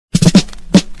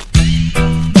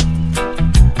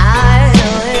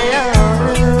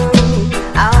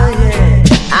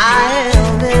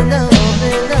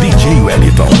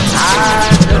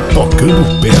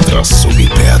pra subir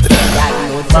pedra.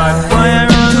 Bad boy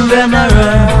around, them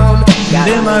around.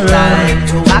 Them around,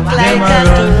 them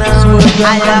around. So I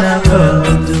have work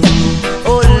to do.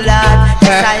 Oh Lord,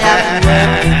 yes I have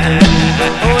work to do.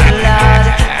 Oh Lord,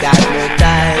 got no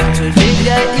time to live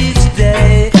there each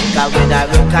day. Cause when I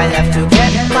work I have to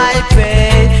get my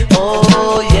pay.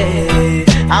 Oh yeah,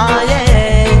 oh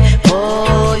yeah,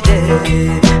 oh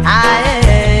yeah,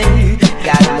 I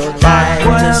got no time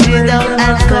to sit down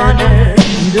and corner.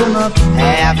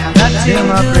 Have nothing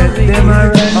to do.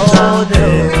 Oh no,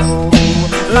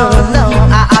 oh no,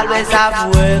 I always have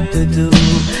work to do.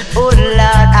 Oh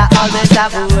Lord, I always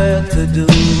have work to do.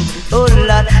 Oh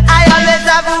Lord, I always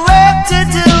have work to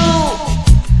do.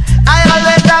 I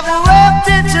always have work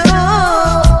to do.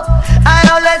 I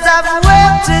always have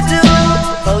work to do.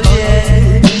 Oh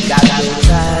yeah, got no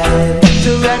time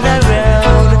to run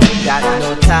around. Got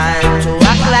no time to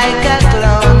act like a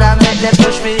clown. I make them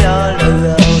push me all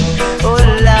around. Oh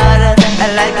Lord, I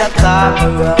like a car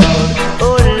around.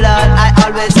 Oh Lord, I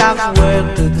always have work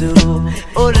to do.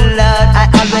 Oh Lord, I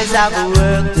always have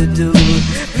work to do.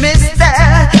 Mister,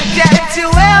 can't you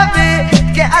help me?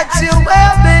 Can't you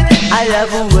help me? I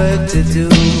have work to do.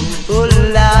 Oh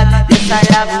Lord, yes I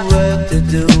have work to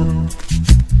do.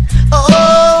 Oh,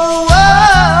 oh,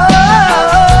 oh,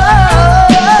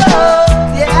 oh,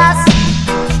 yes.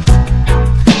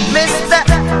 Mister,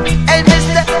 hey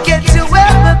Mister, can't you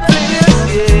help me please?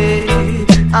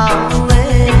 Yeah. Oh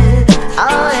well,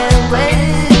 oh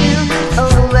well,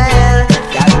 oh well.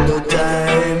 Got no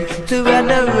time to run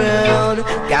around.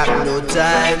 Got no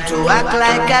time to act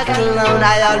like a clown. I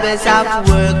always have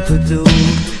work to do.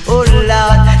 Oh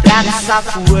Lord, lots of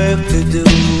work to do.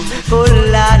 Oh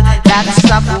Lord, lots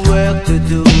of work to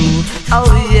do.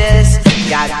 Oh yes,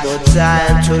 got no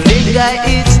time to linger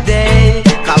each day.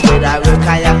 Cause when I work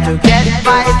I have to get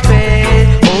my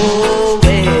pay. Oh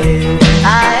well,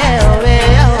 oh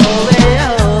well, oh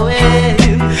well, oh well.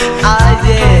 Ah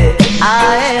yeah,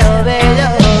 oh well,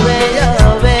 oh well,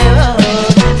 oh well,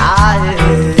 ah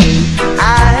yeah,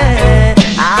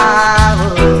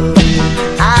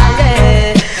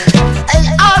 I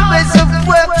always have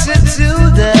work to do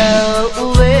though.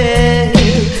 Well,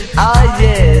 oh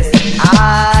yes,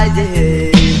 ah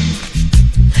yeah.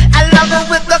 I love it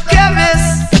with the chemist.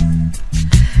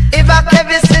 If I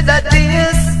chemist in the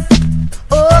this,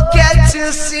 oh can't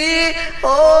you see?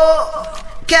 Oh,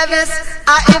 chemist,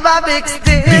 if I mix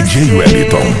this, DJ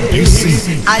Wellington,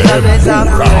 esse I é always have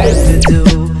Promorar. work to do.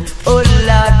 Oh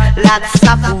Lord, lots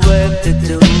of work to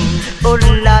do. Oh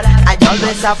Lord, I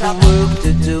always have work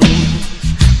to do.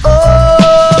 Oh